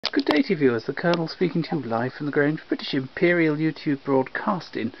Good day to you viewers, the Colonel speaking to you live from the Grange, British Imperial YouTube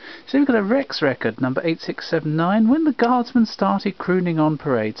Broadcasting. So we've got a Rex record, number 8679, When the Guardsman Started Crooning on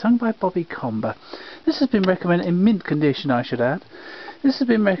Parade, sung by Bobbie. This has been recommended in mint condition, I should add. This has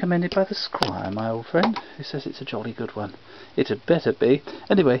been recommended by the Squire, my old friend, who says it's a jolly good one. It had better be.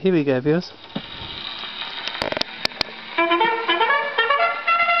 Anyway, here we go, viewers.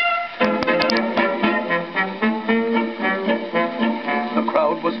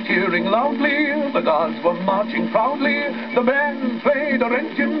 Was cheering loudly, the guards were marching proudly, the band played a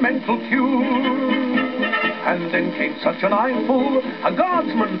regimental tune. And then came such an eyeful, a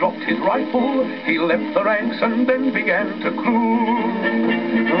guardsman dropped his rifle, he left the ranks and then began to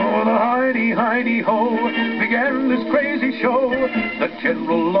croon. Oh, the hidey-hidey-ho began this crazy show. The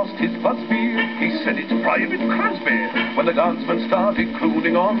general lost his Busby, he said it's Private Crosby, when the guardsman started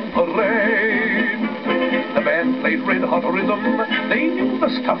crooning on parade. The band played red-hot rhythm, they knew the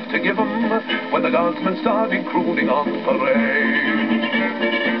stuff to give 'em, when the guardsman started crooning on parade.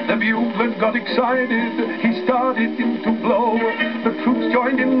 The bugler got excited, he started in to blow, the troops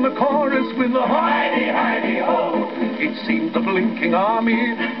joined in the chorus with a hidey-hidey-ho. It seemed the blinking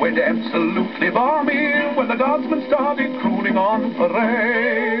army went absolutely balmy, when the guardsman started crooning on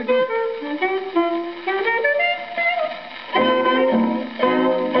parade.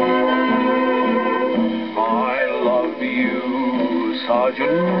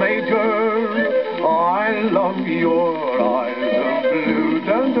 Sergeant Major, I love your eyes of blue,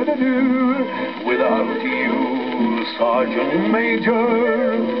 da-da-da-doo. Without you, Sergeant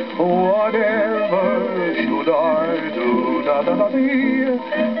Major, whatever should I do, da-da-da-dee.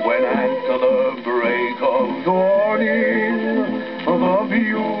 When at the break of dawning, the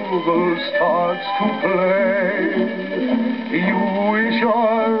bugle starts to play, you wish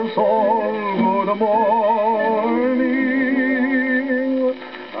us all good morning,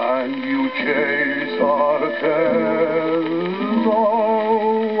 and you chase our cares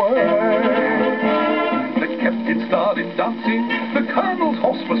away. The captain started dancing, the colonel's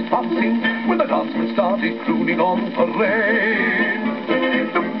horse was prancing, when the guardsman started crooning on parade.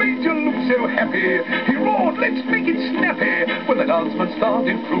 The major looked so happy, he roared, let's make it snappy, when the guardsman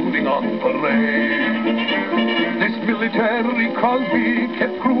started crooning on parade. This military Crosby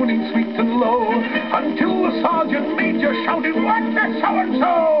kept crooning sweet and low, until the sergeant major shouted, "What the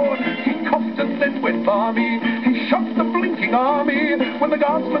so-and-so?" He coughed and then went balmy, he shocked the blinking army, when the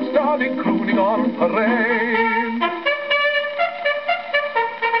guardsman started crooning on parade.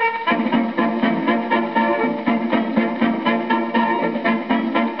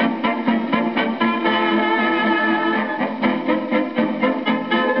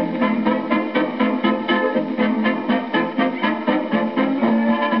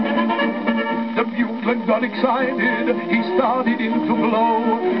 Got excited, he started in to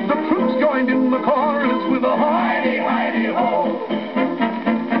blow, the troops joined in the chorus with a hidey-hidey-ho.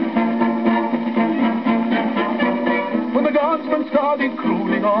 When the guardsman started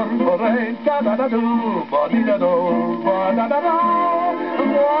crooning on parade, da-da-da-doo, ba-dee-da-do, ba-da-da-da,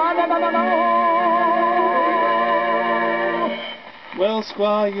 ba-da-da-da-da. Well,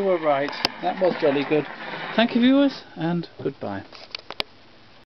 Squire, you were right. That was jolly good. Thank you, viewers, and goodbye.